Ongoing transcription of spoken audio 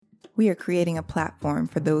We are creating a platform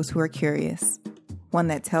for those who are curious, one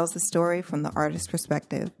that tells the story from the artist's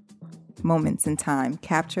perspective. Moments in time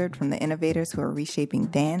captured from the innovators who are reshaping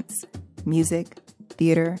dance, music,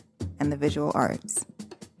 theater, and the visual arts.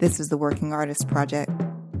 This is the Working Artist Project.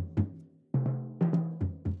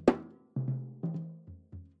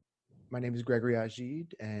 My name is Gregory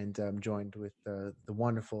Agid, and I'm joined with the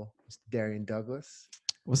wonderful Mr. Darrian Douglas.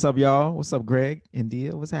 What's up, y'all? What's up, Greg?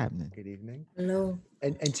 Endea, what's happening? Good evening. Hello.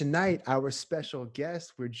 And tonight, our special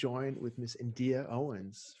guest, we're joined with Miss Endea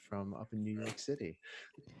Owens from up in New York City.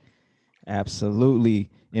 Absolutely.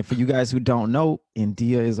 And for you guys who don't know,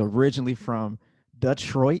 Endea is originally from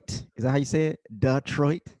Detroit. Is that how you say it?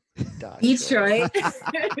 Detroit? Detroit.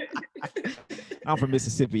 I'm from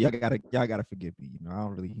Mississippi. Y'all gotta forgive me. You know, I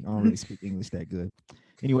don't really speak English that good.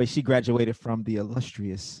 Anyway, she graduated from the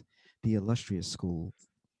illustrious school,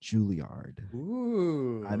 JUILLIARD.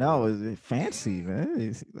 Ooh. I know, it's fancy, man.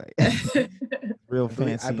 It's like real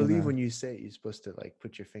fancy. I believe when you say it, you're supposed to like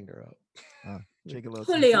put your finger up. Take a little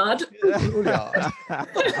JUILLIARD.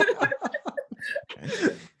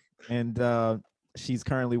 And she's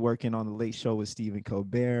currently working on The Late Show with Stephen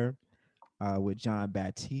Colbert, with John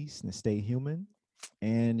Batiste and Stay Human.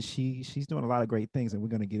 And she's doing a lot of great things, and we're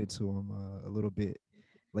going to get into them a little bit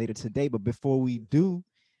later today. But before we do,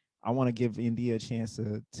 I want to give Endea a chance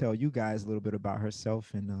to tell you guys a little bit about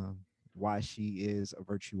herself and why she is a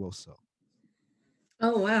virtuoso.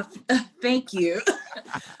 Oh, wow. Thank you.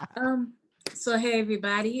 So, hey,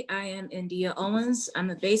 everybody. I am Endea Owens.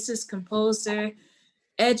 I'm a bassist, composer,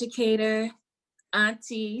 educator,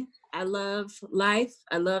 auntie. I love life.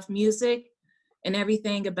 I love music and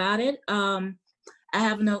everything about it. I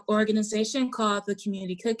have an organization called the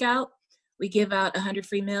Community Cookout. We give out 100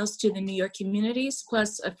 free meals to the New York communities,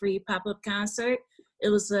 plus a free pop-up concert. It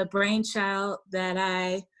was a brainchild that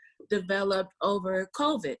I developed over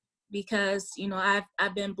COVID because, you know,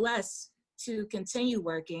 I've been blessed to continue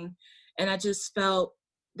working, and I just felt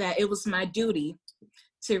that it was my duty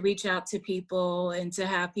to reach out to people and to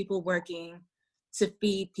have people working to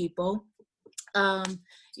feed people.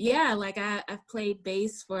 Like I've played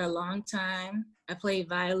bass for a long time. I played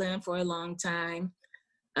violin for a long time.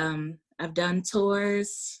 I've done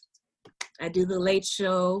tours. I do The Late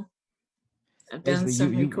Show. I've done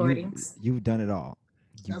some recordings. You've done it all.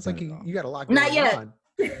 Sounds like you got a lot going on.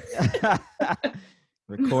 Not yet.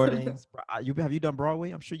 Recordings. Have you done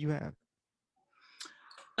Broadway? I'm sure you have.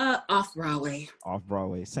 Off Broadway. Off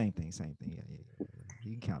Broadway. Same thing. Yeah.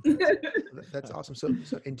 You can count that. That's awesome. So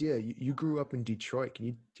Endea, you grew up in Detroit.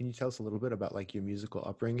 Can you tell us a little bit about like your musical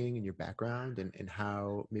upbringing and your background and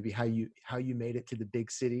how you made it to the big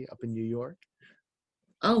city up in New York?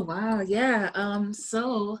 Oh wow, yeah.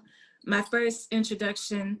 So my first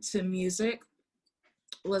introduction to music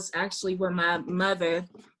was actually when my mother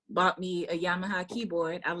bought me a Yamaha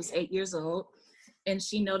keyboard. I was 8 years old, and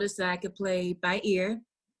she noticed that I could play by ear.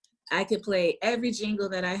 I could play every jingle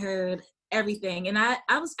that I heard, everything. And I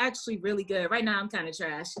was actually really good. Right now I'm kind of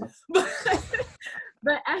trash.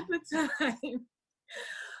 But at the time,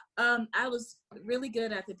 I was really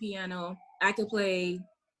good at the piano. I could play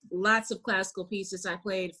lots of classical pieces. I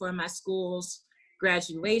played for my school's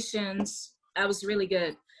graduations. I was really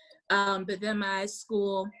good. But then my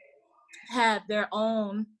school had their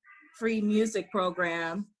own free music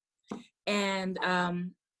program, and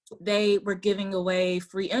they were giving away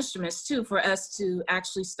free instruments too for us to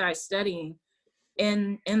actually start studying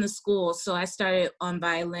in the school. So I started on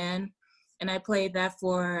violin, and I played that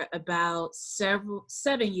for about 7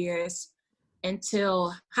 years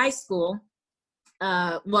until high school.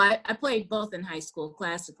 I played both in high school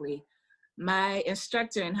classically. My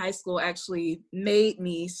instructor in high school actually made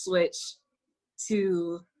me switch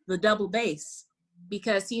to the double bass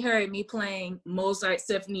because he heard me playing Mozart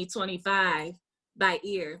Symphony 25 by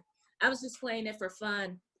ear. I was just playing it for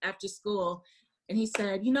fun after school. And he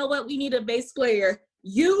said, you know what, we need a bass player.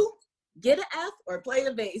 You get an F or play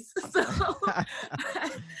the bass. That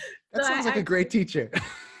sounds like a great teacher.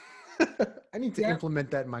 I need to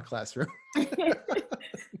implement that in my classroom.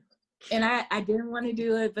 And I didn't want to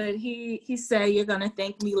do it, but he said, you're gonna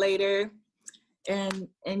thank me later. And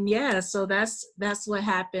yeah, so that's what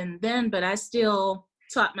happened then. But I still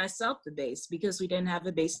taught myself the bass because we didn't have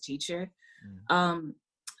a bass teacher.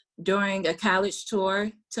 During a college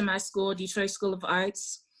tour to my school, Detroit School of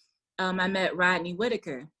Arts, I met RHODNEY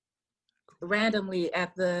WHITAKER randomly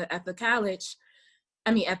at the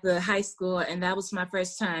high school. And that was my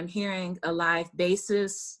first time hearing a live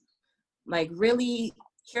bassist, like really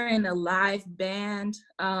hearing a live band.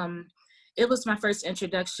 It was my first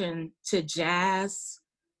introduction to jazz.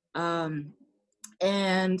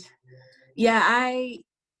 And yeah,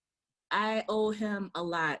 I owe him a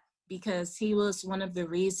lot because he was one of the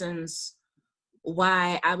reasons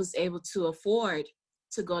why I was able to afford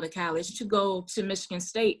to go to college, to go to Michigan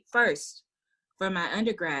State first for my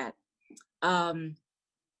undergrad.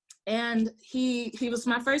 And he was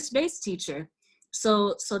my first bass teacher.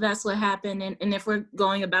 So that's what happened. And if we're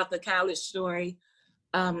going about the college story,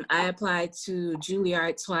 I applied to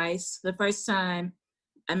Juilliard twice. The first time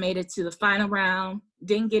I made it to the final round,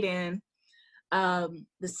 didn't get in. The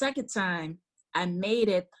second time I made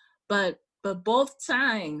it, but both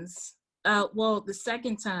times, the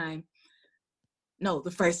second time, no,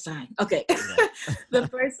 the first time. Okay. The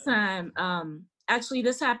first time, actually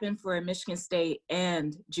this happened for Michigan State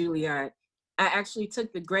and Juilliard. I actually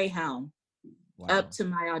took the Greyhound up to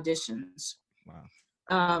my auditions.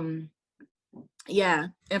 Wow. Yeah,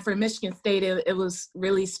 and for Michigan State, it was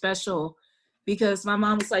really special because my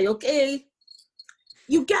mom was like, okay,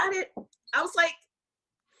 you got it. I was like,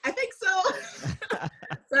 I think so.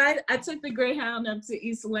 So I took the Greyhound up to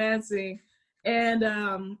East Lansing, and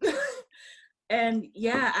and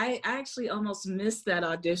yeah, I actually almost missed that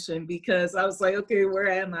audition because I was like, okay, where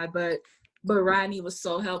am I? But Rodney was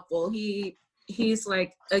so helpful. He's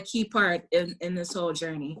like a key part in this whole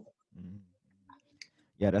journey.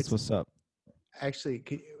 Yeah, that's what's up. Actually,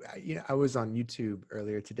 I was on YouTube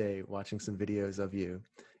earlier today watching some videos of you,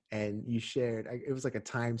 and you shared, it was like a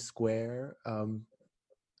Times Square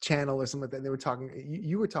channel or something like that. They were talking,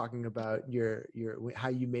 you were talking about your how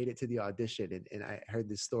you made it to the audition, and I heard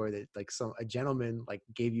this story that like a gentleman like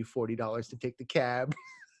gave you $40 to take the cab.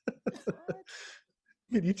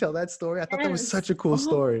 Can you tell that story? I thought that was such a cool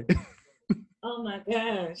story. Oh my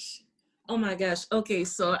gosh. Okay,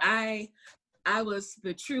 so I was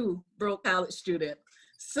the true broke college student.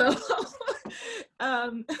 So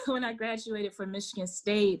when I graduated from Michigan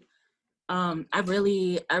State, I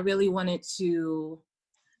really wanted to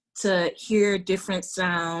hear different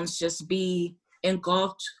sounds, just be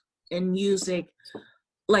engulfed in music,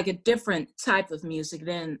 like a different type of music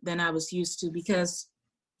than I was used to, because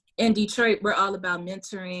in Detroit, we're all about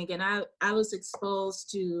mentoring, and I was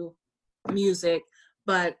exposed to music,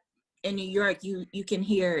 but in New York, you can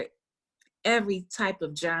hear every type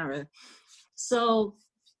of genre. So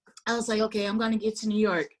I was like, okay, I'm gonna get to New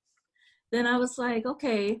York. Then I was like,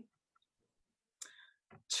 okay,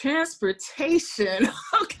 transportation.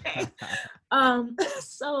 Okay.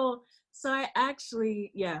 So I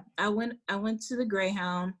actually, I went to the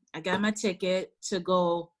Greyhound. I got my ticket to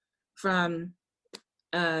go from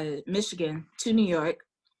Michigan to New York,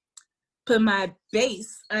 put my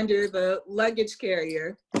bass under the luggage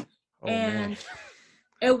carrier. And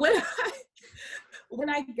when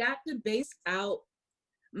I got the bass out,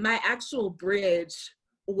 my actual bridge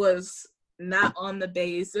was not on the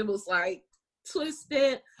bass. It was like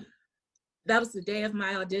twisted. That was the day of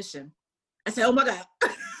my audition. I said, oh my God.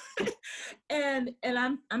 and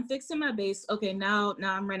I'm fixing my bass. Okay, now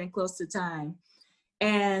I'm running close to time.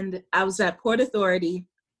 And I was at Port Authority.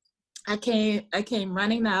 I came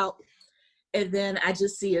running out, and then I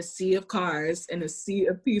just see a sea of cars and a sea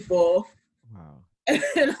of people. Wow.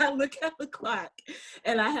 And I look at the clock,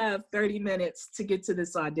 and I have 30 minutes to get to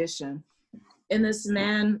this audition. And this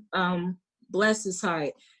man, bless his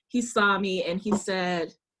heart, he saw me and he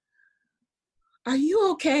said, are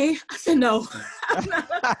you okay? I said, no,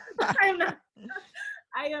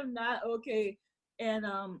 I am not okay. And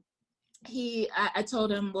I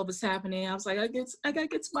told him what was happening. I was like, I gotta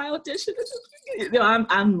get to my audition. You know,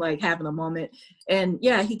 I'm like having a moment. And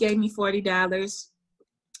yeah, he gave me $40.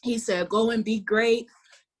 He said, go and be great.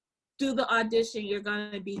 Do the audition. You're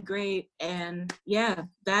gonna be great. And yeah,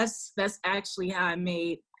 that's actually how I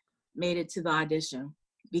made it to the audition,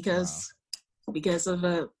 because of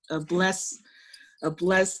a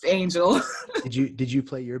blessed angel. Did you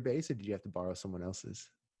play your bass, or did you have to borrow someone else's?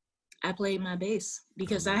 I played my bass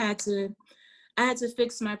because I had to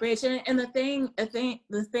fix my bridge. And the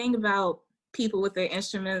thing about people with their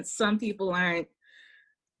instruments, some people aren't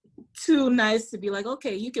too nice to be like,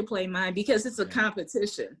 okay, you can play mine, because it's a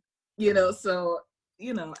competition, you know. So,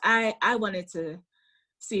 you know, I wanted to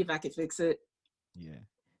see if I could fix it. Yeah.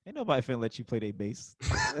 Ain't nobody finna let you play their bass.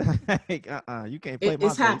 Like, you can't play my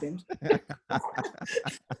bass. It's happened.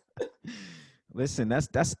 Listen,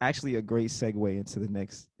 that's actually a great segue into the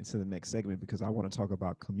next segment, because I want to talk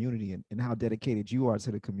about community and how dedicated you are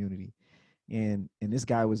to the community. And this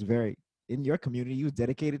guy was very, in your community, he was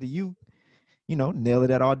dedicated to you, you know, nail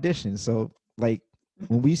it at audition. So like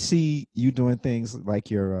when we see you doing things like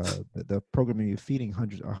your the programming, you're feeding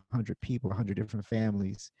 100 people, 100 different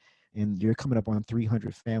families, and you're coming up on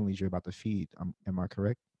 300 families you're about to feed. Am I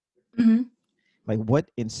correct? Mm-hmm. like what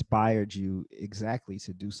inspired you exactly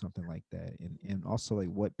to do something like that, and also like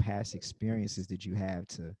what past experiences did you have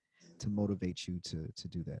to motivate you to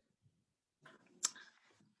do that?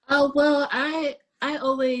 Oh, well, I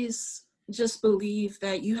always just believe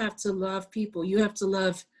that you have to love people. You have to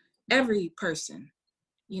love every person.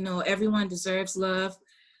 You know, everyone deserves love.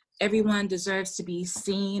 Everyone deserves to be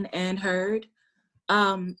seen and heard.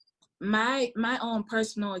 Um, my own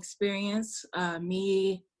personal experience,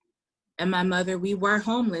 me and my mother, we were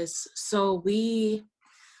homeless. So we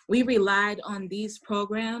relied on these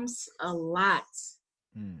programs a lot,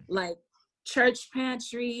 like church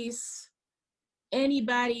pantries,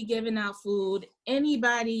 anybody giving out food,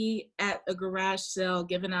 anybody at a garage sale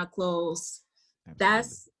giving out clothes.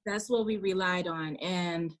 Absolutely. That's what we relied on.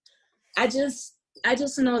 And I just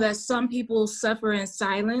know that some people suffer in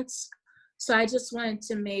silence. So I just wanted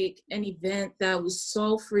to make an event that was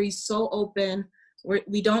so free, so open, where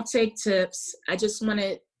we don't take tips. I just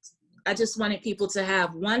wanted people to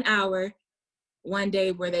have 1 hour, one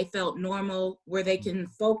day where they felt normal, where they can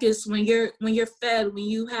focus when you're fed, when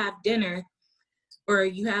you have dinner or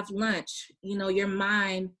you have lunch, you know, your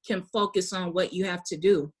mind can focus on what you have to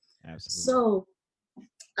do. Absolutely. So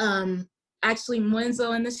actually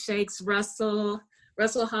Mwenzo and the Shakes, Russell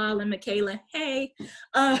Hall and Michaela, hey,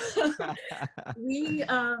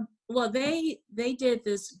 they did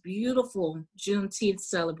this beautiful Juneteenth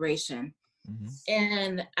celebration.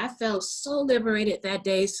 And I felt so liberated that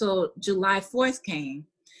day. So July 4th came.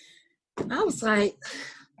 I was like,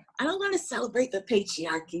 I don't want to celebrate the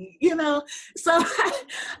patriarchy, you know? So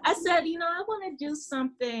I said, you know, I want to do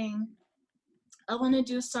something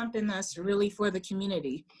that's really for the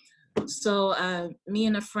community. So me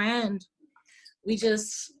and a friend, we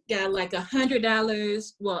just got like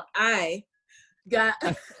 $100. Well, I got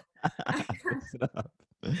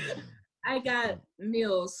I got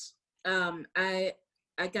meals. I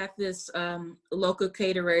got this local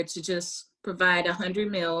caterer to just provide 100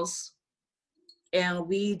 meals, and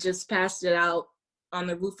we just passed it out on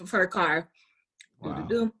the roof of her car. Wow.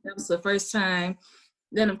 That was the first time.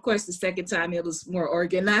 Then, of course, the second time it was more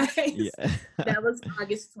organized. Yeah. That was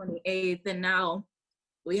August 28th, and now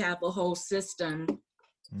we have a whole system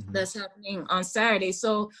that's happening on Saturday.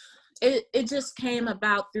 So it just came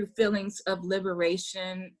about through feelings of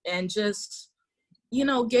liberation and just, you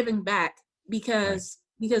know, giving back, because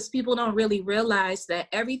people don't really realize that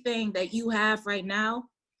everything that you have right now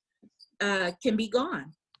can be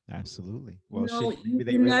gone. Absolutely. Well, you know, maybe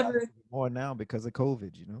they realize it more now because of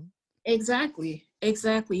COVID, you know? Exactly.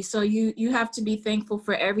 So you have to be thankful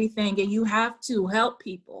for everything, and you have to help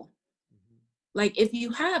people. Like if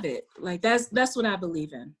you have it, like that's what I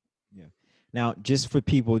believe in. Yeah. Now, just for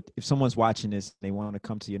people, if someone's watching this, they want to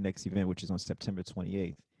come to your next event, which is on September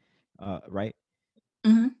 28th, right?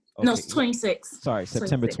 Okay. No, it's 26th. Sorry,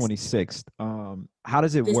 September 26th. How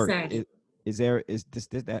does it this work? Saturday. Is this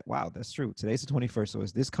that? Wow, that's true. Today's the 21st, so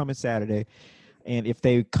is this coming Saturday? And if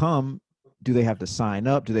they come, do they have to sign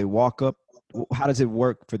up? Do they walk up? How does it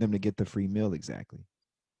work for them to get the free meal exactly?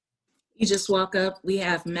 You just walk up. We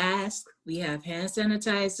have masks. We have hand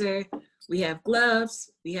sanitizer. We have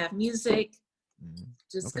gloves. We have music.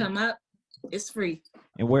 Just come up. It's free.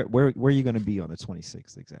 And where are you going to be on the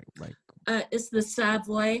 26th exactly? Like, it's the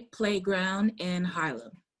Savoy Playground in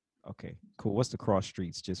Harlem. Okay, cool. What's the cross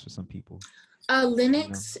streets, just for some people?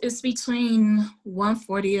 Lennox is between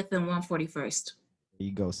 140th and 141st. There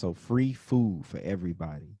you go. So free food for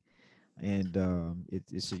everybody, and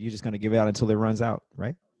you're just going to give it out until it runs out,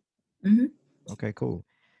 right? Okay, cool.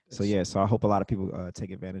 So yeah, so I hope a lot of people take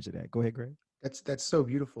advantage of that. Go ahead, Greg. That's so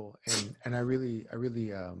beautiful, and I really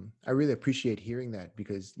appreciate hearing that,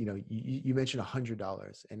 because you know you mentioned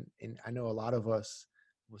 $100, and I know a lot of us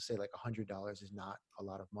will say like $100 is not a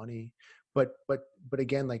lot of money, but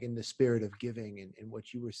again, like in the spirit of giving and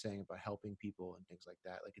what you were saying about helping people and things like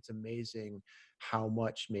that, like it's amazing how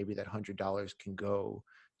much maybe that $100 can go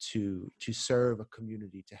to serve a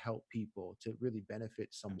community, to help people, to really benefit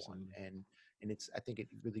someone. Absolutely. And I think it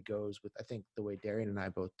really goes with, I think, the way Darrian and I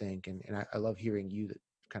both think, and I love hearing you that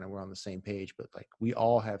kind of we're on the same page, but like we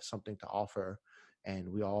all have something to offer, and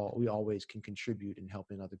we always can contribute in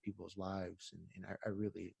helping other people's lives. And I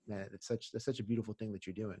really, man, that's such a beautiful thing that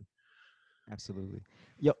you're doing. Absolutely.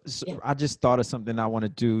 Yo, so yeah. I just thought of something I want to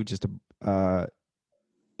do. Just to,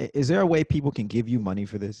 is there a way people can give you money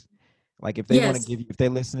for this? Like if they want to give you, if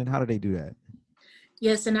they're listening, how do they do that?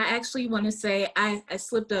 Yes, and I actually want to say I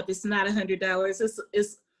slipped up. It's not $100.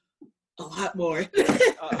 It's a lot more.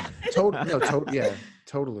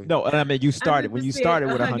 Totally. No, and I mean you started when you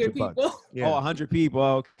started with $100 people. Yeah. Oh, 100 people.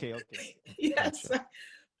 Okay. Yes, gotcha.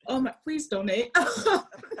 Oh my, please donate.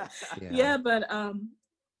 Yeah, but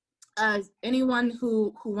anyone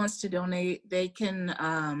who wants to donate, they can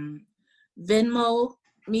Venmo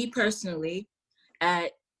me personally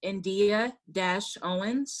at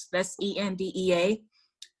Endea-Owens. That's ENDEA-OWENS.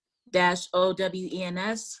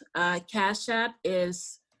 Cash App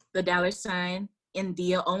is the $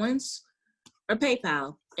 Endea Owens, or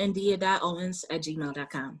PayPal,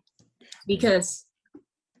 Endea.Owens@gmail.com. Because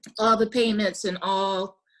all the payments and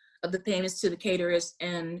all of the payments to the caterers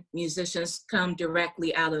and musicians come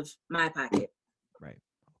directly out of my pocket. Right.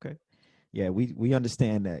 Okay. Yeah, we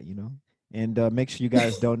understand that, you know. And make sure you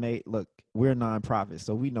guys donate. Look, we're a nonprofit,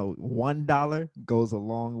 so we know $1 goes a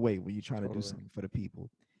long way when you're trying to do something for the people.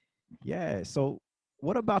 Yeah. So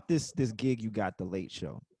what about this gig you got, the Late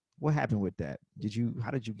Show? What happened with that?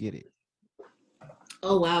 How did you get it?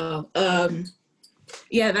 Oh wow.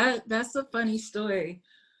 Yeah, that's a funny story.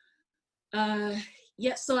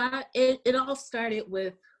 Yeah, so it all started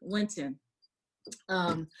with Winton.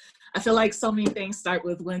 I feel like so many things start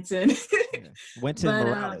with Winton. Yeah. Winton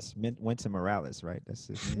Morales. Winton Morales, right? That's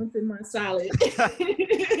his name. Winton Marsalis.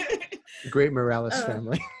 Great Morales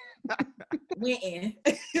family. Winton.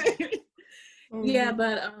 Yeah,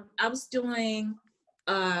 but I was doing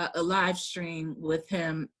a live stream with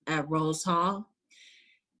him at Rose Hall,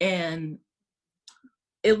 and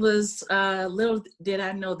it was little did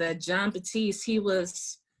I know that John Batiste, he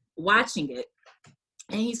was watching it,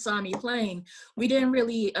 and he saw me playing. We didn't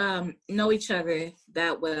really know each other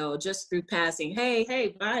that well, just through passing.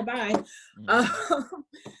 Hey, bye.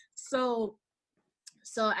 So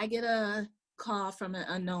I get a call from an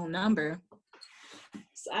unknown number.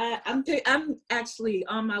 So I'm actually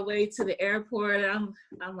on my way to the airport. I'm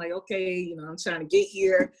like, okay, you know, I'm trying to get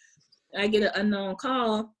here. I get an unknown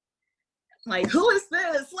call. Like, who is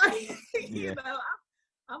this? Like, you know,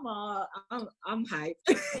 I'm hyped.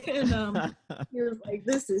 And he was like,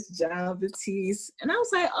 this is John Batiste. And I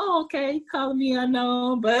was like, oh, okay, calling me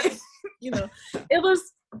unknown. But, you know, it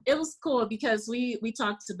was cool because we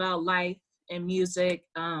talked about life and music,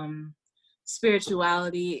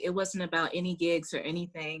 spirituality. It wasn't about any gigs or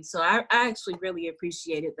anything. So I actually really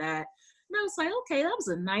appreciated that. And I was like, okay, that was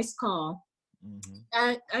a nice call.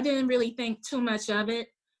 Mm-hmm. I didn't really think too much of it.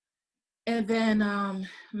 And then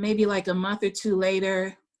maybe like a month or two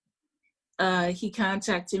later, he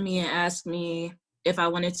contacted me and asked me if I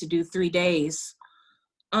wanted to do 3 days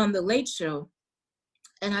on the Late Show.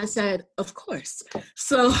 And I said, of course.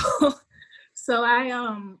 So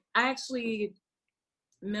I actually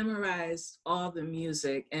memorized all the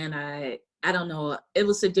music, and I don't know, it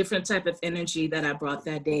was a different type of energy that I brought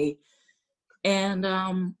that day. And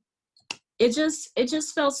it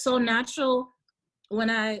just felt so natural when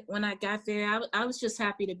I got there. I was just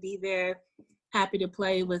happy to be there, happy to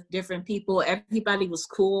play with different people. Everybody was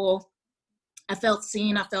cool. I felt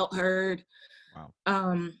seen, I felt heard. Wow.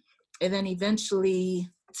 And then eventually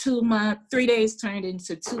 3 days turned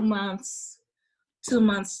into 2 months. 2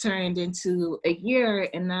 months turned into a year,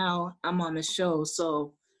 and now I'm on the show.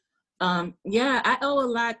 So yeah, I owe a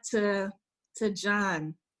lot to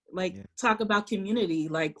John. Like, yeah. Talk about community.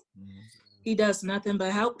 Like, he does nothing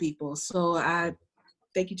but help people. So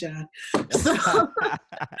thank you, John. So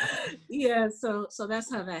yeah, so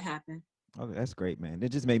that's how that happened. Okay, that's great, man. It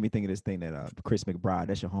just made me think of this thing that Chris McBride,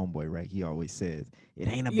 that's your homeboy, right? He always says, it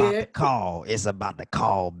ain't about the call, it's about the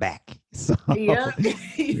call back. So, yeah.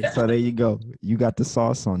 So there you go. You got the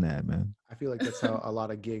sauce on that, man. I feel like that's how a lot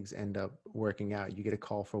of gigs end up working out. You get a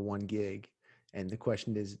call for one gig, and the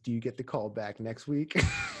question is, do you get the call back next week?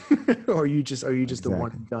 Or are you just exactly. A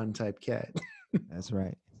one and done type cat? That's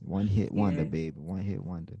right. One hit wonder, baby. One hit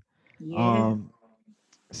wonder. Yeah.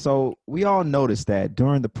 So we all noticed that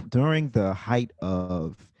during the height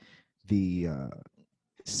of the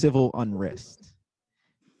civil unrest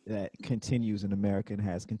that continues in America and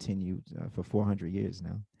has continued for 400 years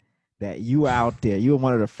now, that you were out there. You were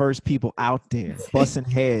one of the first people out there, busting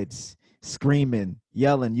heads, screaming,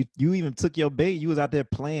 yelling. You even took your bait. You was out there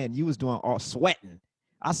playing. You was doing all sweating.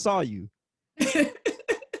 I saw you.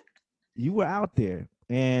 You were out there,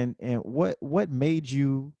 and what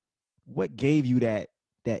gave you that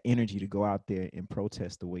energy to go out there and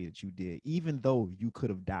protest the way that you did, even though you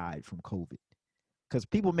could have died from COVID? Because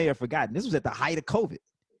people may have forgotten, this was at the height of COVID.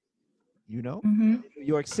 You know, in New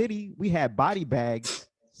York City, we had body bags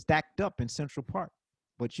stacked up in Central Park,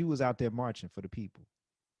 but you was out there marching for the people.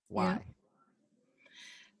 Why? Yeah.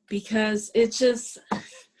 Because it just,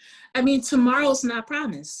 I mean, tomorrow's not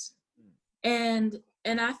promised. And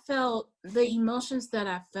I felt the emotions that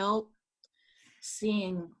I felt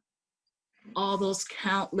seeing all those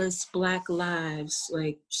countless Black lives,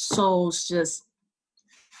 like souls just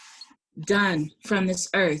done from this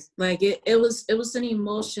earth. Like it was an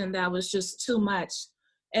emotion that was just too much.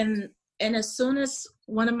 And as soon as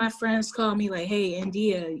one of my friends called me like, hey,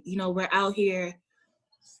 Endea, you know, we're out here.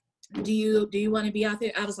 Do you want to be out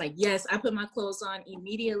there? I was like, yes. I put my clothes on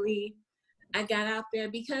immediately. I got out there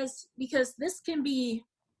because this can be,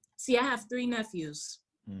 see, I have 3 nephews.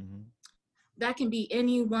 Mm-hmm. That can be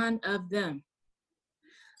any one of them.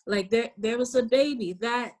 Like there was a baby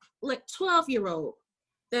that, like 12-year-old,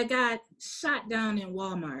 that got shot down in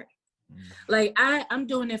Walmart. Mm-hmm. Like I'm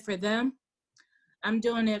doing it for them. I'm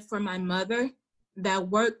doing it for my mother that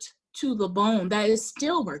worked to the bone, that is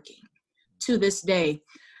still working to this day.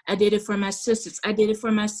 I did it for my sisters. I did it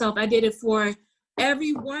for myself. I did it for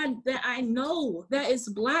everyone that I know that is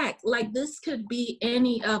Black. Like this could be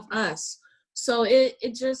any of us. So it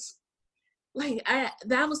just, like,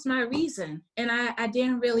 that was my reason. And I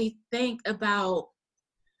didn't really think about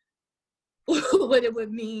what it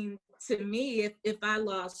would mean to me if I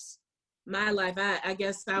lost my life. I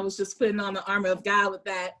guess I was just putting on the armor of God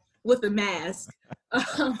with a mask.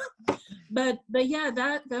 But yeah,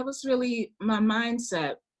 that was really my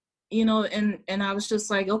mindset, you know, and I was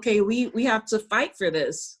just like, okay, we have to fight for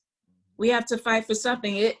this. We have to fight for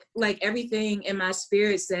something. It, like, everything in my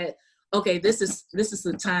spirit said, okay, this is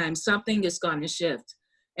the time. Something is going to shift.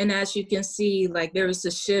 And as you can see, like, there is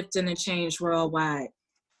a shift and a change worldwide.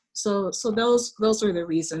 So those are the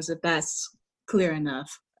reasons, if that's clear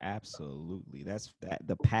enough. Absolutely. That's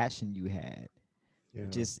the passion you had. Yeah.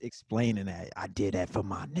 Just explaining that I did that for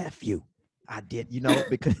my nephew. I did, you know,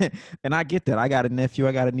 because, and I get that. I got a nephew,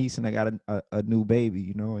 I got a niece, and I got a new baby,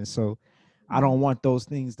 you know, and so I don't want those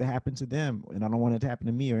things to happen to them, and I don't want it to happen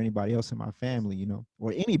to me or anybody else in my family, you know,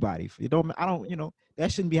 or anybody. You know,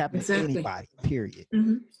 that shouldn't be happening to anybody, period.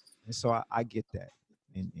 Mm-hmm. And so I get that.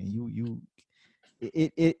 And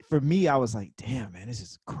it for me, I was like, damn, man, this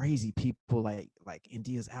is crazy. People like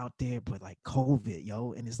Endea's out there, but like COVID,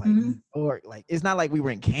 yo. And it's like, or like, it's not like we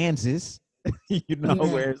were in Kansas, you know,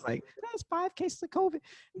 where it's like, that's 5 cases of COVID.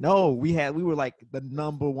 No, we were like the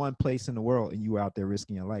 #1 place in the world, and you were out there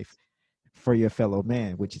risking your life for your fellow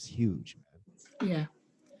man, which is huge, man.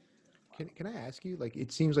 Yeah. Can I ask you, like,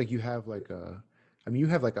 it seems like you have like you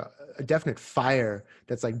have like a definite fire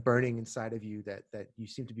that's like burning inside of you, that you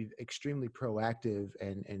seem to be extremely proactive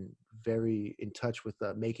and very in touch with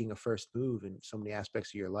making a first move in so many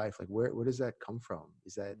aspects of your life. Like, where does that come from?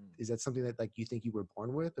 Is that something that, like, you think you were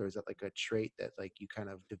born with, or is that like a trait that, like, you kind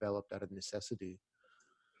of developed out of necessity?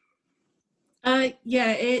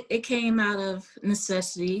 Yeah, it came out of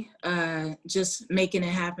necessity, just making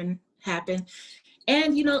it happen.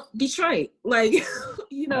 And, you know, Detroit, like,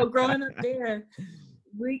 you know, growing up there,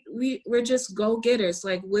 we're just go-getters.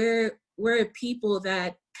 Like, we're a people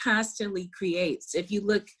that constantly creates. If you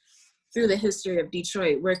look through the history of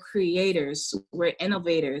Detroit, we're creators, we're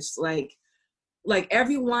innovators. Like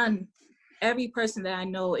every person that I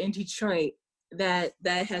know in Detroit that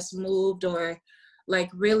has moved or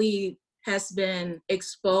like really has been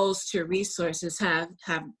exposed to resources have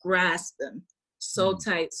grasped them so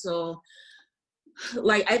tight. So,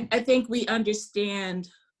 like, I think we understand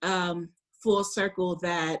full circle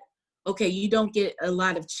that, okay, you don't get a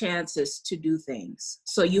lot of chances to do things.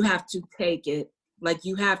 So you have to take it, like,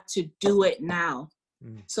 you have to do it now.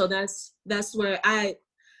 So that's where I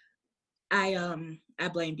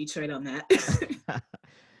blame Detroit on that.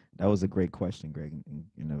 That was a great question, Greg, and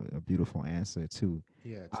you know, a beautiful answer too.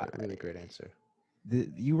 Yeah, it's a really great answer.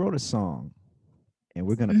 You wrote a song, and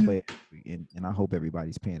we're gonna play it, and I hope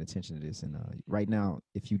everybody's paying attention to this. And right now,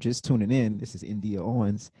 if you just tuning in, this is Endea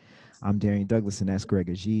Owens. I'm Darrian Douglas, and that's Greg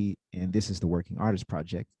Agid, and this is the Working Artist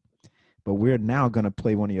Project. But we're now gonna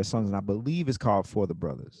play one of your songs, and I believe it's called "For the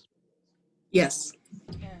Brothers." Yes.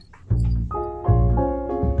 Yeah.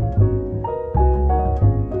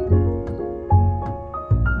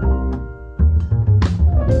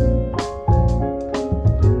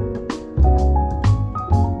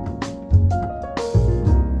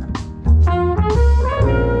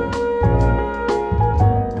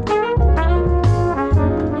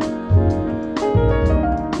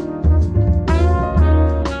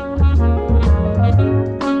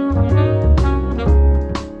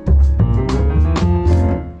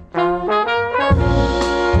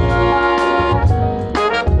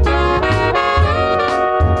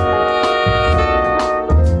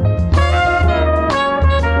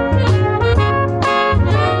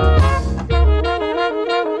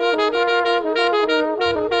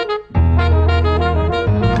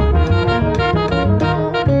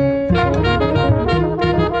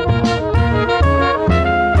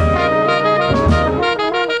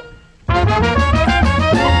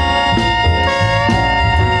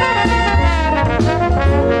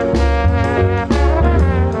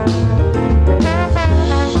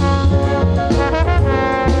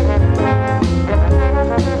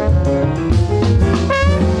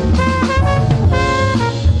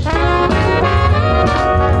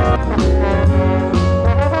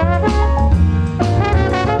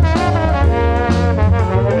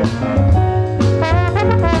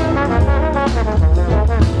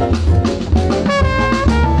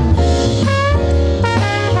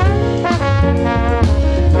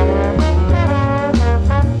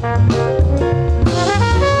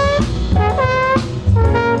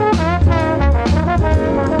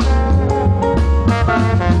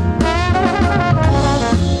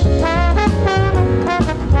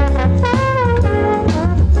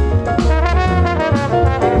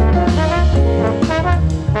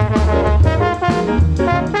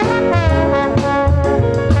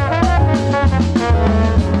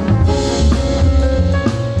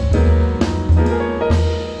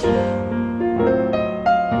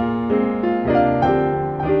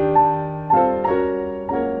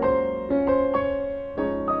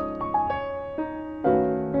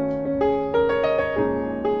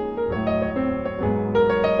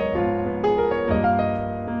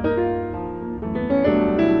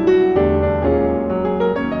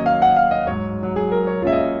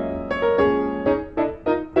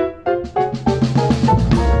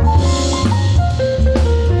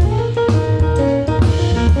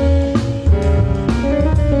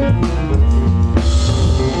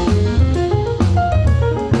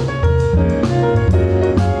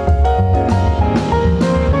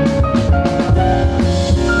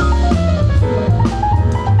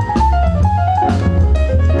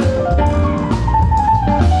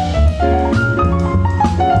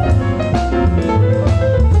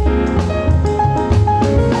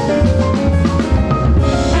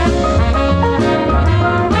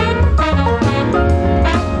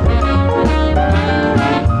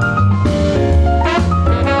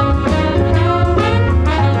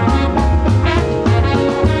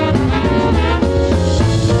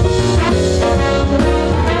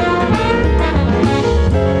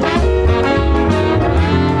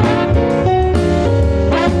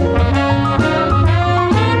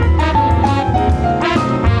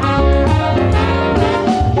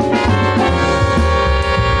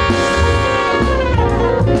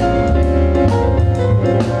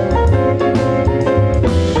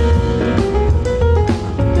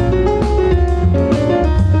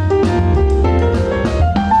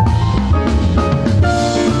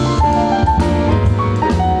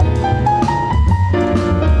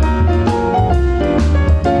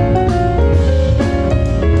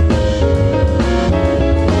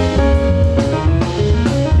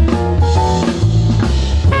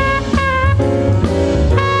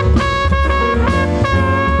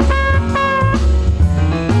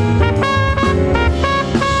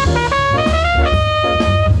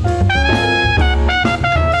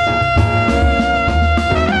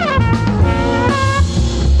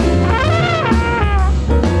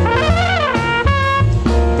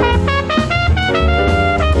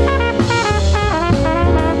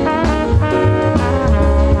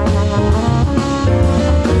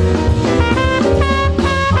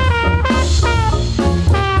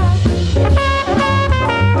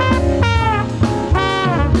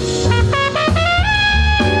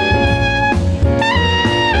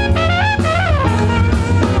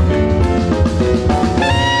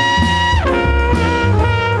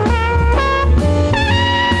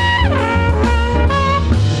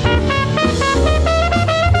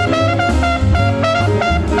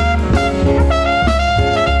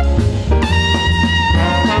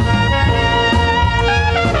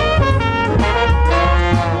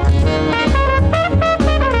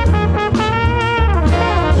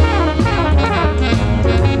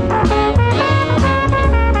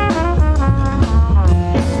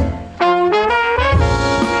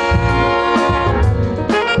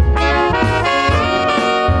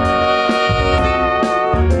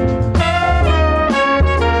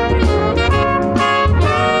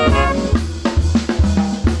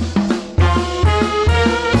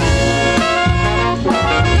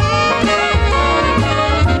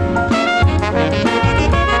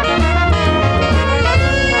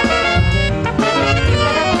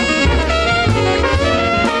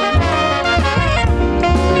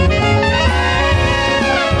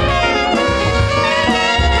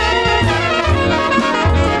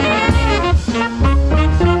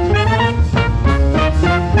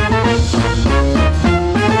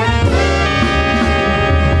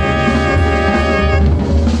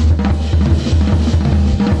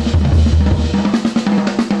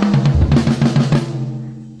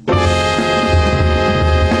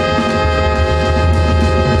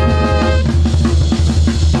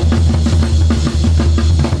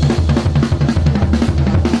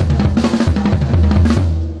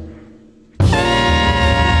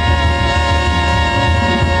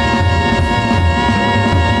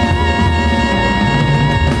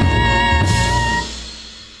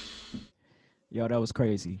 Yo, that was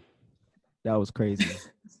crazy. That was crazy.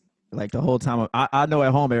 Like the whole time, I know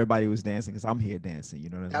at home everybody was dancing because I'm here dancing. You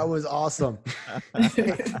know what I mean? That was awesome.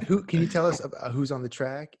 Who can you tell us who's on the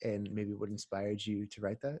track and maybe what inspired you to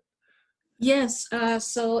write that? Yes,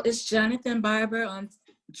 so it's Jonathan Barber on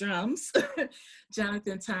drums,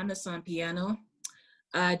 Jonathan Thomas on piano,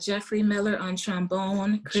 Jeffrey Miller on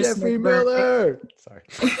trombone, Jeffrey Miller.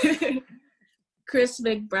 Sorry. Chris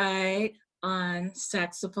McBride on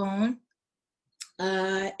saxophone,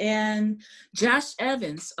 and Josh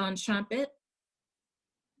Evans on trumpet.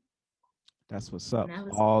 That's what's up.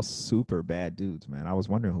 All super bad dudes, man. I was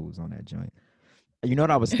wondering who was on that joint. You know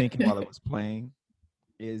what I was thinking while it was playing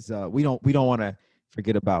is we don't want to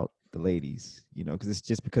forget about the ladies, you know, because it's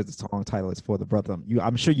just because the song title is for the brother.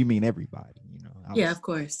 I'm sure you mean everybody, you know. Yeah, of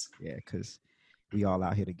course. Yeah, because we all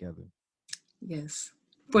out here together. Yes,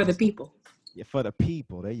 for the people. Yeah, for the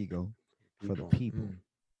people. There you go. For the people.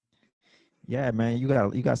 Yeah, man, you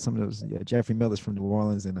got some of those. Yeah, Jeffrey Miller's from New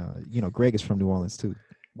Orleans, and you know, Greg is from New Orleans too.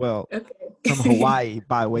 Well, from Hawaii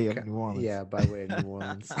by way of New Orleans. Yeah, by way of New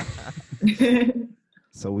Orleans.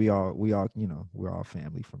 So we all, you know, we're all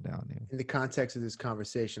family from down there. In the context of this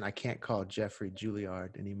conversation, I can't call Jeffrey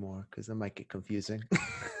JUILLIARD anymore because that might get confusing.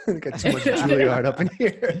 I got too much JUILLIARD up in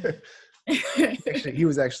here. Actually, he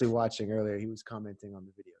was actually watching earlier. He was commenting on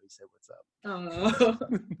the video. He said, "What's up?" Oh,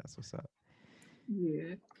 that's what's up.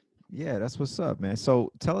 Yeah. Yeah, that's what's up, man.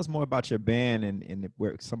 So tell us more about your band and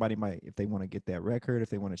where somebody might, if they want to get that record, if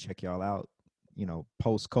they want to check y'all out, you know,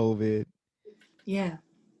 post-COVID. Yeah.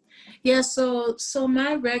 Yeah, so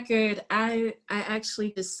my record, I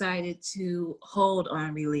actually decided to hold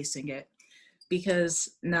on releasing it because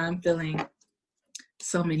now I'm feeling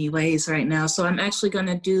so many ways right now. So I'm actually going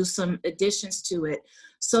to do some additions to it.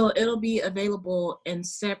 So it'll be available in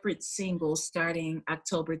separate singles starting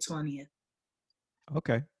October 20th.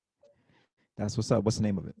 Okay. That's what's up. What's the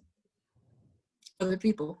name of it? Other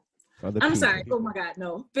people. Other I'm people. sorry. Oh my God,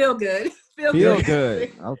 no. Feel good. Feel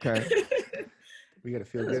good. Okay. We got to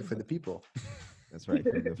feel good for the people. That's right.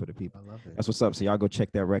 Feel good for the people. I love it. That's what's up. So y'all go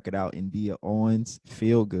check that record out. Endea Owens,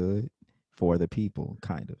 Feel Good for the People,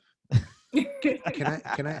 kind of.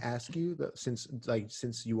 Can I ask you that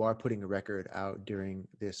since you are putting a record out during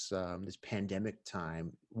this this pandemic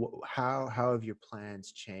time, how have your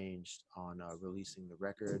plans changed on releasing the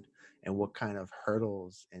record, and what kind of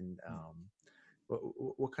hurdles and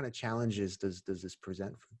what kind of challenges does this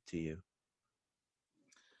present to you?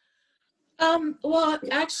 Well,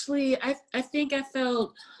 actually, I think I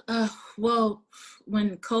felt, well,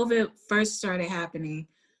 when COVID first started happening,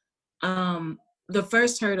 the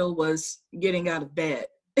first hurdle was getting out of bed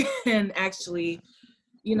and actually,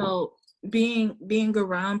 you know, being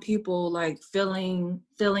around people, like feeling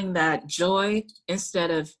that joy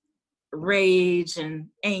instead of rage and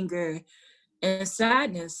anger and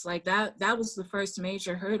sadness. Like that was the first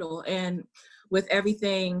major hurdle. And with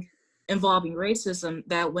everything involving racism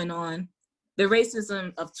that went on, the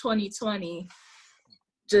racism of 2020,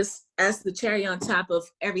 just as the cherry on top of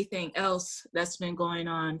everything else that's been going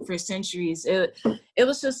on for centuries, it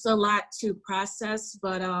was just a lot to process.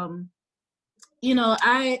 But you know,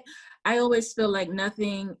 I always feel like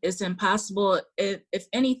nothing is impossible. If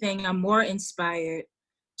anything, I'm more inspired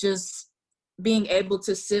just being able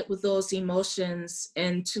to sit with those emotions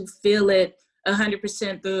and to feel it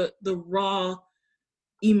 100%, the raw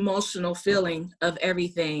emotional feeling of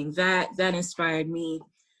everything that inspired me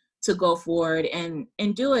to go forward and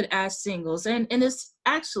do it as singles. And it's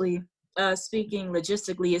actually, speaking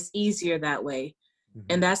logistically, it's easier that way. Mm-hmm.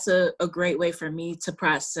 And that's a great way for me to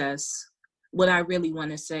process what I really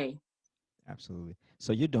want to say. Absolutely.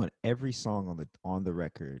 So you're doing every song on the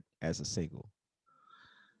record as a single?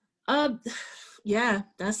 Yeah,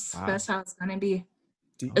 that's how it's gonna be.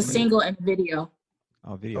 A single and video.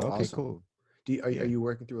 Oh, video. Okay, awesome. Cool. Are you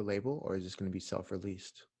working through a label, or is this going to be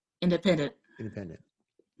self-released? Independent.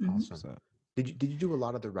 Mm-hmm. Awesome. Did you do a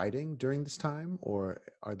lot of the writing during this time, or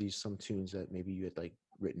are these some tunes that maybe you had like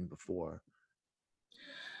written before?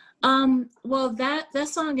 Well, that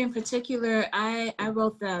song in particular, I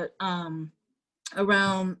wrote that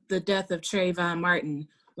around the death of Trayvon Martin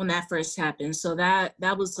when that first happened. So that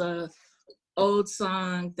was a old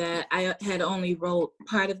song that I had only wrote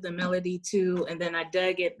part of the melody to, and then I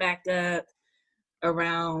dug it back up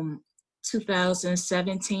around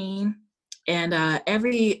 2017. And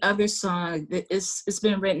every other song, it's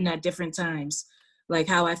been written at different times, like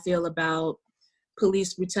how I feel about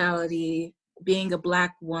police brutality, being a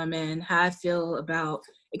Black woman, how I feel about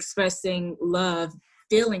expressing love,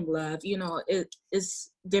 feeling love. You know,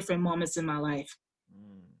 it's different moments in my life.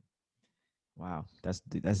 Wow, that's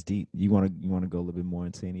deep. You want to go a little bit more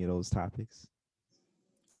into any of those topics?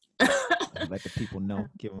 Let the people know.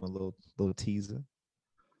 Give them a little teaser.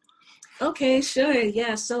 Okay, sure.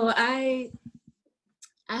 Yeah. So I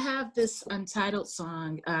have this untitled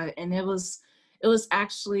song, and it was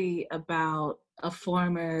actually about a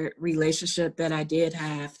former relationship that I did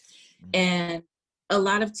have, and a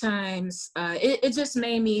lot of times it just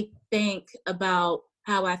made me think about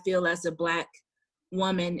how I feel as a Black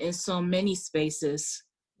woman in so many spaces.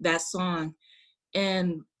 That song,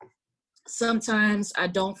 and sometimes I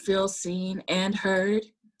don't feel seen and heard.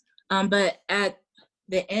 But at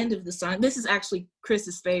the end of the song, this is actually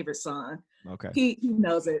Chris's favorite song. Okay. He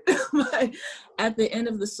knows it. But at the end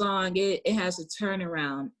of the song, it has a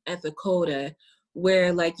turnaround at the coda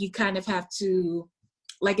where like you kind of have to,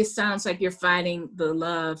 like it sounds like you're fighting the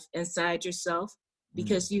love inside yourself,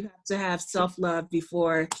 because you have to have self-love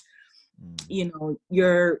before, you know,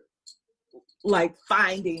 you're like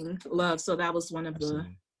finding love. So that was one of the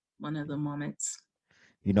moments.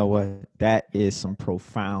 You know what? That is some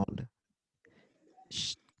profound.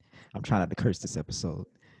 I'm trying not to curse this episode,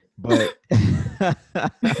 but not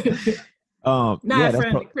in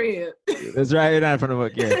front of the crib. That's right, not in front of a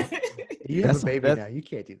kid. You have a baby now. You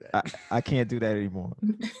can't do that. I can't do that anymore.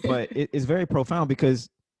 But it's very profound because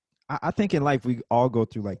I think in life we all go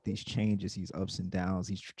through like these changes, these ups and downs,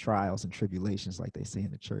 these trials and tribulations, like they say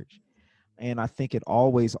in the church. And I think it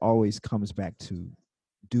always comes back to,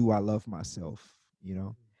 do I love myself? You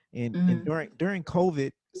know, and during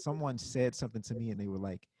COVID, someone said something to me and they were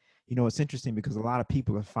like, you know, it's interesting because a lot of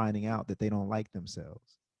people are finding out that they don't like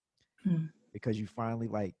themselves because you finally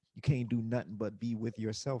like, you can't do nothing but be with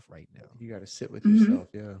yourself right now. You got to sit with yourself.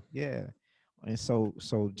 Yeah. Yeah. And so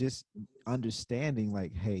just understanding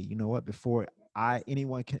like, hey, you know what, before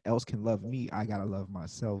anyone else can love me, I got to love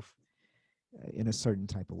myself in a certain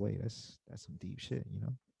type of way. That's some deep shit, you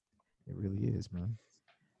know. It really is, man.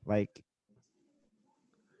 Like,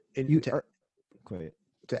 go ahead.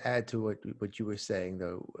 To add to what you were saying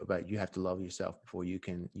though about you have to love yourself before you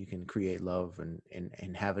can create love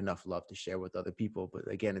and have enough love to share with other people. But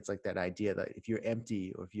again, it's like that idea that if you're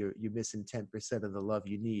empty or if you're missing 10% of the love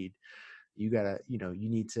you need, you gotta, you know, you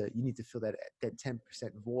need to fill that 10%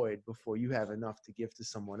 void before you have enough to give to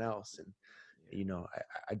someone else. And you know,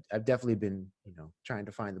 I've definitely been, you know, trying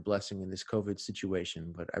to find the blessing in this COVID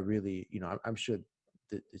situation, but I really, you know, I'm sure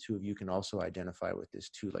the two of you can also identify with this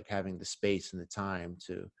too, like having the space and the time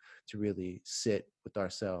to really sit with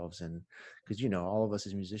ourselves. And because, you know, all of us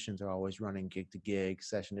as musicians are always running gig to gig,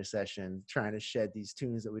 session to session, trying to shed these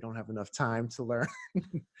tunes that we don't have enough time to learn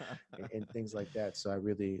and things like that. So I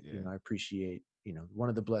really, you know, I appreciate, you know, one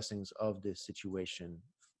of the blessings of this situation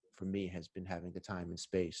for me has been having the time and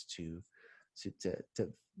space to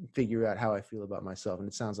figure out how I feel about myself. And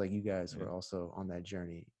it sounds like you guys were also on that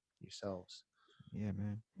journey yourselves. Yeah,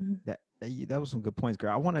 man. That was some good points,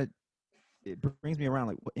 girl. It brings me around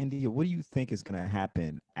like, Endea, what do you think is going to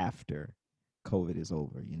happen after COVID is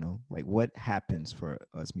over? You know, like what happens for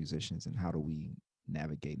us musicians and how do we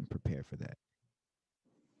navigate and prepare for that?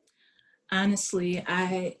 Honestly,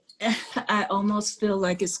 I almost feel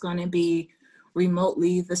like it's going to be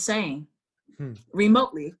remotely the same.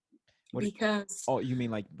 Remotely. Because you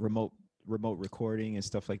mean like remote recording and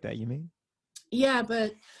stuff like that, you mean? Yeah,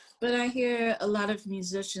 but I hear a lot of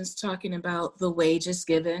musicians talking about the wages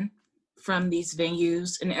given from these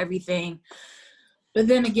venues and everything. But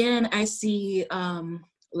then again, I see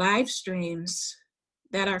live streams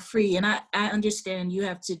that are free. And I understand you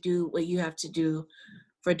have to do what you have to do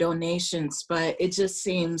for donations, but it just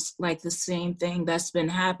seems like the same thing that's been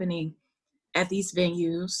happening at these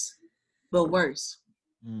venues, but worse.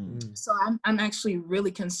 So I'm actually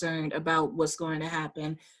really concerned about what's going to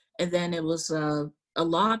happen. And then it was a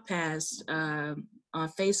law passed on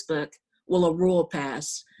Facebook, well, a rule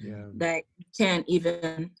passed that you can't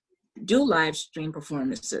even do live stream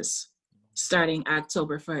performances starting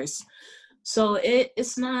October 1st. So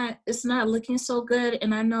it's not looking so good.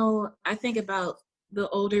 And I think about the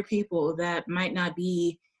older people that might not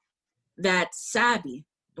be that savvy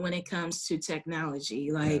when it comes to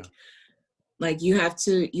technology. Like you have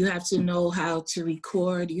to know how to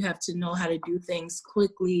record, you have to know how to do things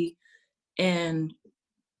quickly. And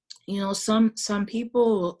you know, some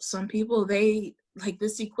people they like,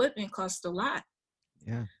 this equipment costs a lot.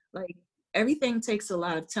 Yeah. Like everything takes a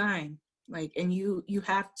lot of time. Like, and you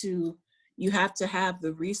have to have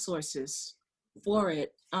the resources for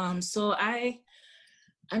it. So I'm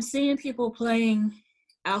seeing people playing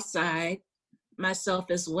outside,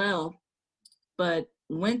 myself as well, but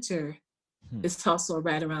winter is also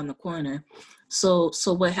right around the corner. So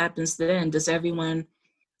what happens then? Does everyone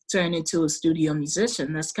turn into a studio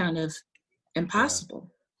musician? That's kind of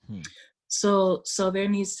impossible. So there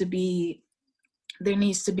needs to be there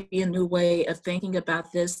needs to be a new way of thinking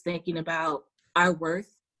about this, thinking about our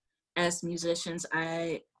worth as musicians.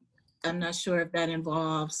 I'm not sure if that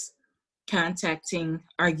involves contacting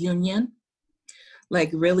our union,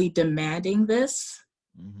 like really demanding this.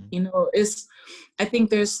 Mm-hmm. You know, I think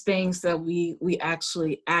there's things that we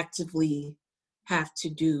actually actively have to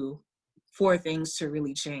do for things to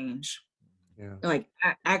really change. Yeah. Like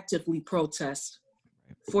actively protest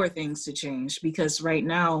for things to change, because right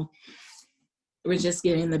now we're just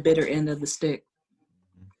getting the bitter end of the stick.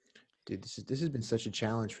 Dude, this has been such a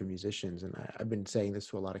challenge for musicians, and I've been saying this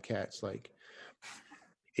to a lot of cats. Like,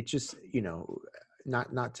 it just, you know,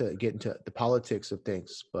 not to get into the politics of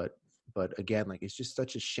things, but again, like, it's just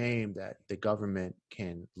such a shame that the government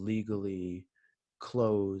can legally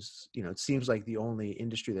close. You know, it seems like the only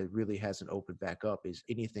industry that really hasn't opened back up is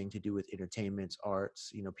anything to do with entertainment,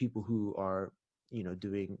 arts. You know, people who are, you know,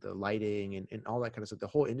 doing the lighting and all that kind of stuff. The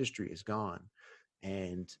whole industry is gone,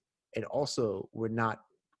 and also we're not,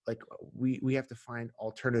 like, we have to find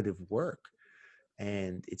alternative work.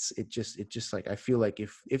 And it just like, I feel like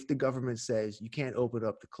if the government says you can't open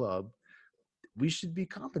up the club, we should be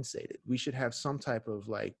compensated. We should have some type of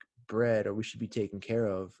like bread, or we should be taken care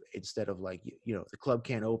of, instead of like, you know, the club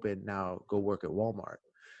can't open, now go work at Walmart.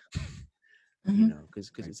 You know,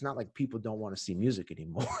 because it's not like people don't want to see music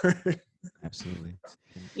anymore. Absolutely.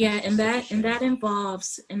 Yeah, and that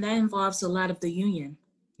involves a lot of the union.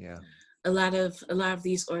 Yeah. A lot of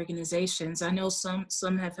these organizations. I know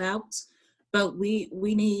some have helped, but we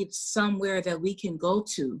need somewhere that we can go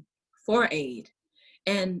to for aid.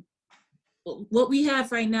 And what we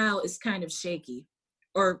have right now is kind of shaky,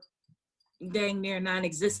 or dang near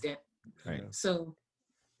non-existent. Right.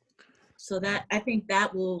 So that, I think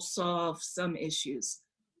that will solve some issues.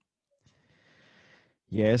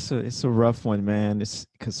 Yeah, it's a rough one, man. It's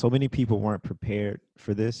because so many people weren't prepared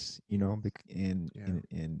for this, you know, and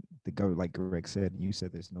the government, like Greg said, you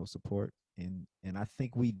said there's no support, and I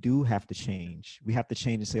think we do have to change. We have to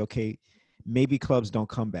change and say, okay, maybe clubs don't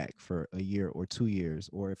come back for a year or 2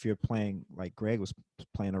 years, or if you're playing, like Greg was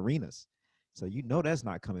playing arenas, so you know that's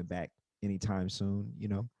not coming back anytime soon, you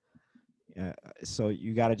know. So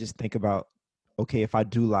you got to just think about, okay, if I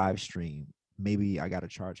do live stream, maybe I got to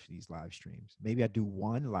charge for these live streams. Maybe I do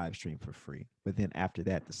one live stream for free, but then after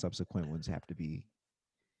that, the subsequent ones have to be,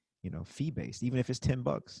 you know, fee based. Even if it's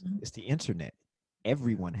 $10, it's the internet.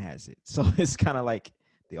 Everyone has it, so it's kind of like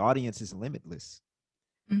the audience is limitless.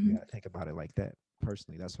 You got to think about it like that.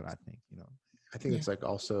 Personally, that's what I think. You know, I think it's like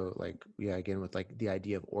also like, yeah, again, with like the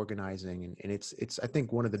idea of organizing, and it's I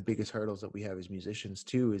think one of the biggest hurdles that we have as musicians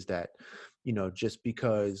too is that, you know, just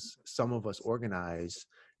because some of us organize,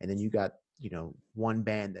 and then you got, you know, one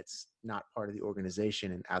band that's not part of the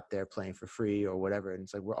organization and out there playing for free or whatever, and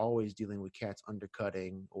it's like we're always dealing with cats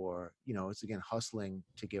undercutting, or, you know, it's again hustling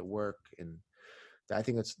to get work. And I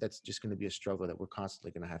think that's just going to be a struggle that we're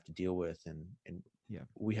constantly going to have to deal with, and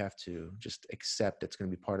we have to just accept it's going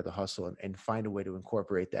to be part of the hustle, and find a way to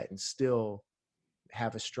incorporate that and still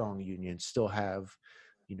have a strong union, still have,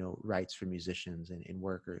 you know, rights for musicians and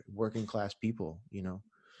working class people, you know.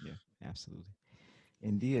 Yeah, absolutely.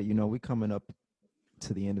 Endea, you know, we're coming up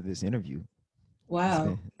to the end of this interview.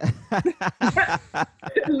 Wow.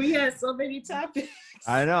 We had so many topics.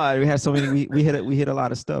 I know, we had so many. We hit a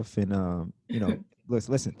lot of stuff, and you know,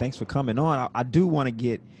 listen. Thanks for coming on. I do want to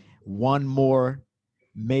get one more,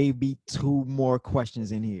 maybe two more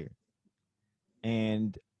questions in here,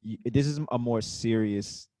 and this is a more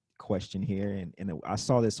serious question here, and I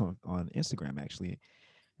saw this on Instagram actually.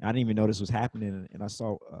 I didn't even know this was happening, and I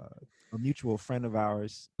saw a mutual friend of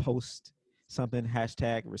ours post something,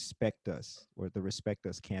 #RespectUs, or the Respect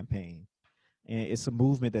Us campaign. And it's a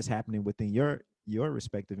movement that's happening within your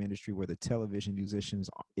respective industry, where the television musicians,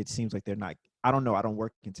 it seems like they're not, I don't know, I don't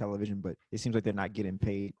work in television, but it seems like they're not getting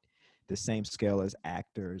paid the same scale as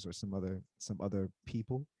actors or some other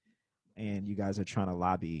people. And you guys are trying to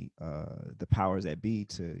lobby the powers that be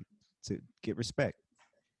to get respect.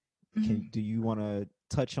 Do you want to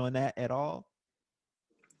touch on that at all?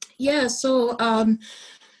 Yeah, so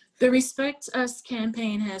the Respect Us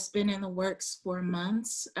campaign has been in the works for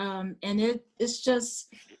months, and it's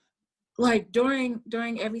just like during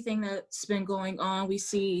everything that's been going on, we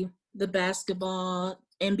see the basketball,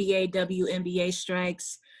 NBA, WNBA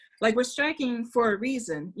strikes. Like, we're striking for a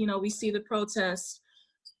reason. You know, we see the protests.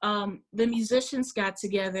 The musicians got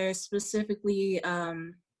together, specifically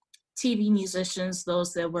TV musicians,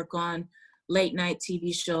 those that work on late night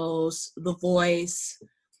TV shows, The Voice,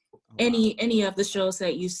 any of the shows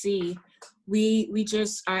that you see. We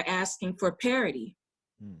just are asking for parity.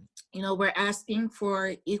 You know, we're asking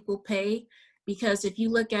for equal pay, because if you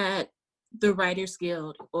look at the Writers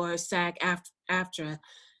Guild or SAG-AFTRA,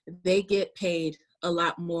 they get paid a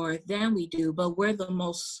lot more than we do, but we're the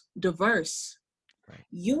most diverse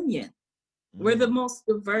union. We're the most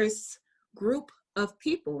diverse group of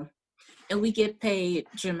people, and we get paid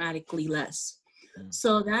dramatically less.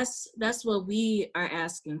 So that's what we are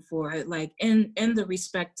asking for, like in the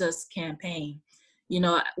Respect Us campaign. You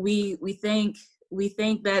know, we think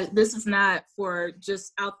that this is not for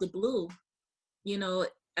just out the blue. You know,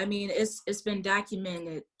 I mean, it's been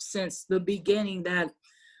documented since the beginning that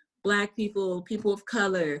Black people, people of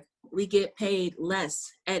color, we get paid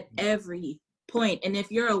less at every point. And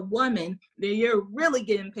if you're a woman, then you're really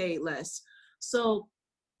getting paid less. So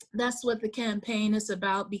that's what the campaign is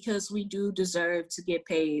about, because we do deserve to get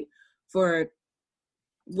paid for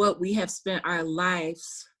what we have spent our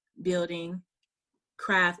lives building,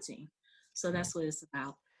 crafting. So that's what it's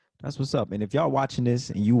about. That's what's up. And if y'all watching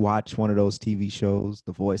this and you watch one of those TV shows,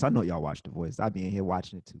 The Voice, I know y'all watch The Voice. I be in here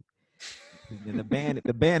watching it too. And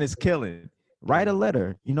the band is killing. Write a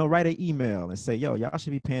letter, you know, write an email and say, yo, y'all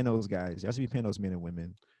should be paying those guys. Y'all should be paying those men and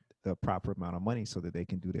women the proper amount of money so that they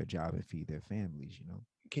can do their job and feed their families, you know.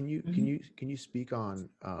 Can you speak on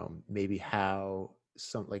maybe how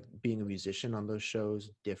some, like, being a musician on those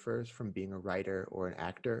shows differs from being a writer or an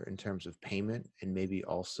actor in terms of payment, and maybe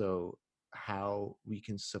also how we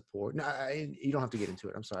can support? No, you don't have to get into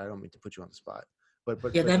it. I'm sorry, I don't mean to put you on the spot. But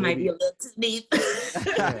yeah, that maybe, might be a little too deep.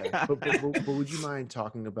 Yeah, but would you mind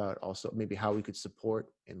talking about also maybe how we could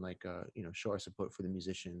support and, like, you know, show our support for the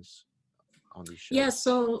musicians on these shows? Yeah,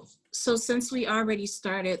 so since we already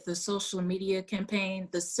started the social media campaign,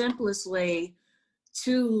 the simplest way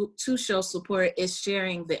to show support is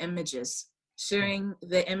sharing the images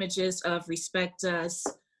of Respect Us,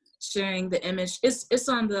 sharing the image. It's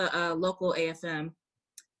on the local AFM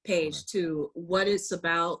page too, what it's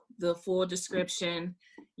about, the full description.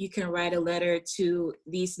 You can write a letter to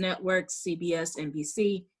these networks, CBS,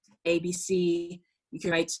 NBC, ABC. You can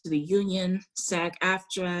write to the union,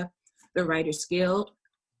 SAG-AFTRA, the Writers Guild.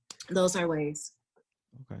 Those are ways.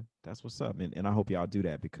 Okay, that's what's up. And I hope y'all do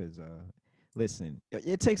that, because listen,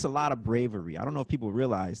 it takes a lot of bravery. I don't know if people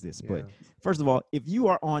realize this, but first of all, if you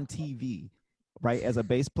are on TV, right, as a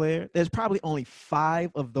bass player, there's probably only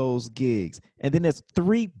 5 of those gigs. And then there's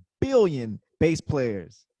 3 billion bass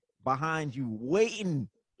players behind you waiting,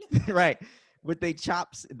 right, with their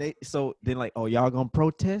chops. So then, like, oh, y'all gonna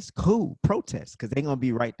protest? Cool, protest, because they're gonna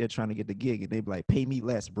be right there trying to get the gig, and they be like, pay me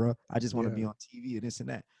less, bro. I just want to be on TV and this and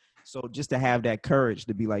that. So just to have that courage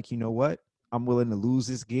to be like, you know what, I'm willing to lose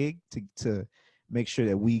this gig to make sure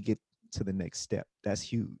that we get to the next step. That's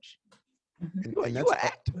huge. And you are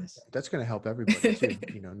activist. That's going to help everybody too.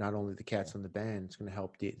 You know, not only the cats on the band, it's going to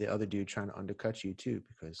help the other dude trying to undercut you too,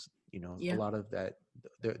 because, you know, a lot of that,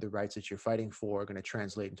 the rights that you're fighting for are going to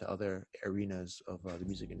translate into other arenas of the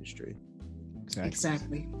music industry.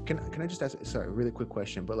 Exactly. Can I just ask, sorry, a really quick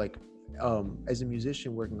question, but like, as a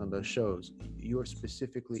musician working on those shows, you're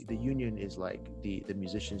specifically, the union is like the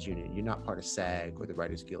musicians union. You're not part of SAG or the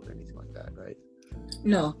Writers Guild or anything like that, right?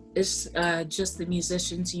 No, it's just the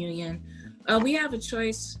musicians union. We have a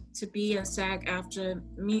choice to be in SAG-AFTRA.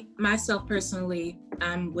 Myself personally,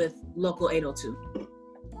 I'm with Local 802.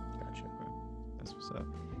 Gotcha. That's what's up.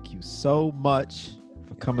 Thank you so much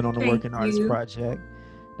for coming on the Working Artist Project.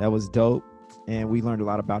 That was dope. And we learned a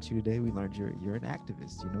lot about you today. We learned you're an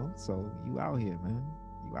activist, you know? So you out here, man.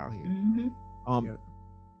 You out here.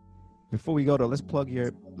 Before we go though, let's plug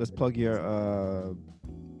your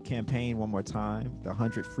campaign one more time. The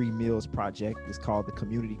 100 Free Meals Project is called the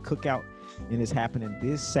Community Cookout, and it's happening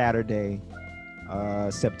this Saturday,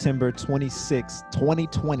 September 26,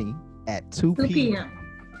 2020 at 2 p.m.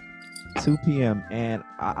 2 p.m. And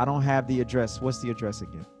I don't have the address. What's the address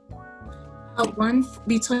again?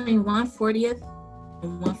 Between 140th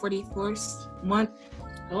and 141st.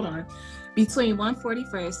 Between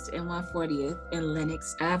 141st and 140th in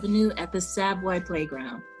Lenox Avenue at the Savoy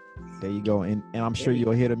Playground. There you go. And I'm sure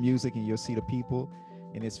you'll hear the music and you'll see the people.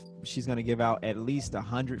 And she's going to give out at least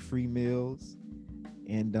 100 free meals.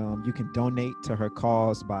 And you can donate to her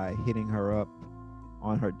cause by hitting her up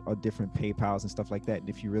on her different PayPals and stuff like that. And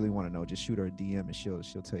if you really want to know, just shoot her a DM and she'll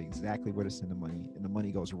tell you exactly where to send the money. And the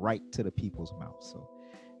money goes right to the people's mouth. So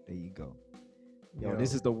there you go. Yo,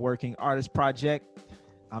 this is the Working Artist Project.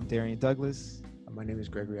 I'm Darrian Douglas. My name is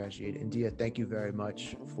Gregory Agid. Endea, thank you very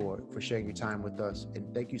much for sharing your time with us.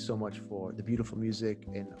 And thank you so much for the beautiful music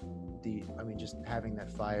and just having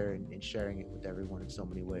that fire and sharing it with everyone in so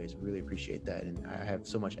many ways. We really appreciate that. And I have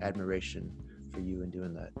so much admiration for you in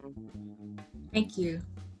doing that. Thank you.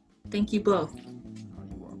 Thank you both. Oh,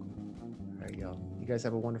 you're welcome. All right, y'all. You guys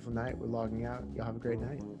have a wonderful night. We're logging out. Y'all have a great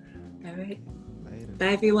night. All right. Later. Bye,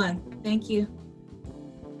 everyone. Thank you.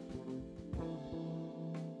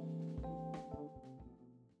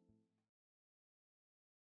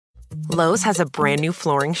 Lowe's has a brand new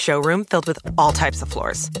flooring showroom filled with all types of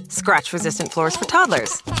floors. Scratch-resistant floors for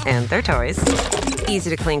toddlers and their toys.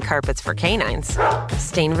 Easy-to-clean carpets for canines.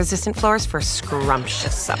 Stain-resistant floors for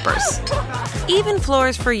scrumptious suppers. Even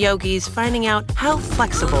floors for yogis finding out how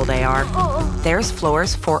flexible they are. There's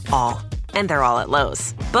floors for all. And they're all at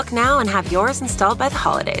Lowe's. Book now and have yours installed by the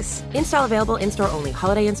holidays. Install available in-store only.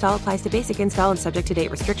 Holiday install applies to basic install and subject to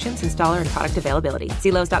date restrictions, installer, and product availability.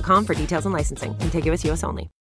 See Lowes.com for details and licensing. Contiguous U.S. only.